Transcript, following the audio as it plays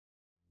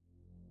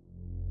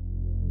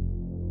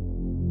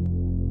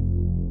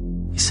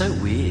It's so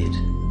weird.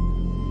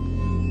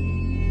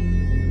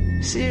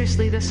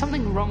 Seriously, there's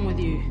something wrong with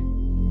you.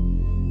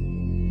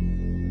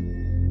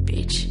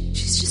 Bitch,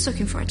 she's just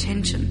looking for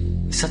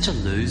attention. You're such a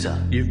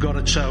loser. You've got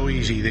it so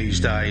easy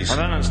these days. I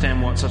don't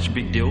understand why it's such a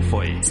big deal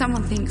for you.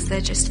 Someone thinks they're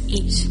just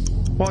it.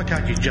 Why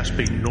can't you just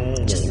be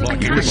normal?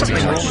 Like can't there's something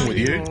be wrong with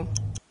you.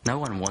 No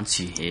one wants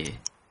you here.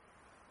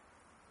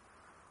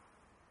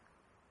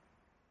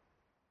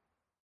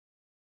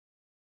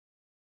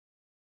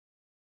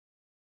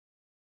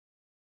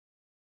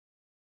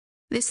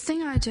 This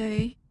thing I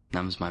do,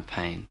 Numbs my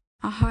pain,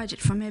 I hide it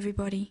from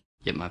everybody.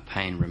 yet my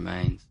pain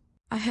remains.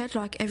 I hurt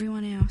like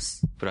everyone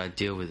else, But I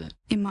deal with it.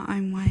 in my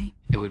own way.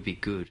 It would be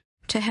good.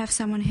 To have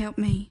someone help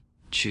me,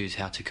 Choose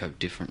how to cope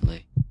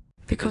differently.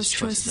 because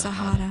choices are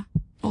harder,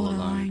 all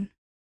alone.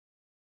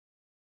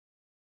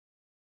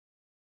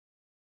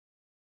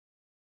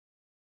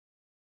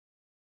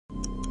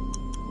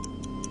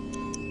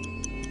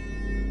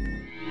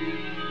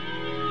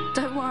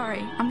 Don't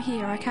worry, I'm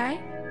here, okay?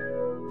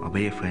 I'll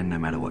be your friend no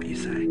matter what you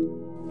say.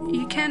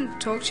 You can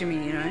talk to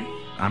me, you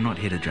know. I'm not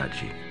here to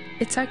judge you.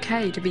 It's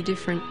okay to be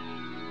different.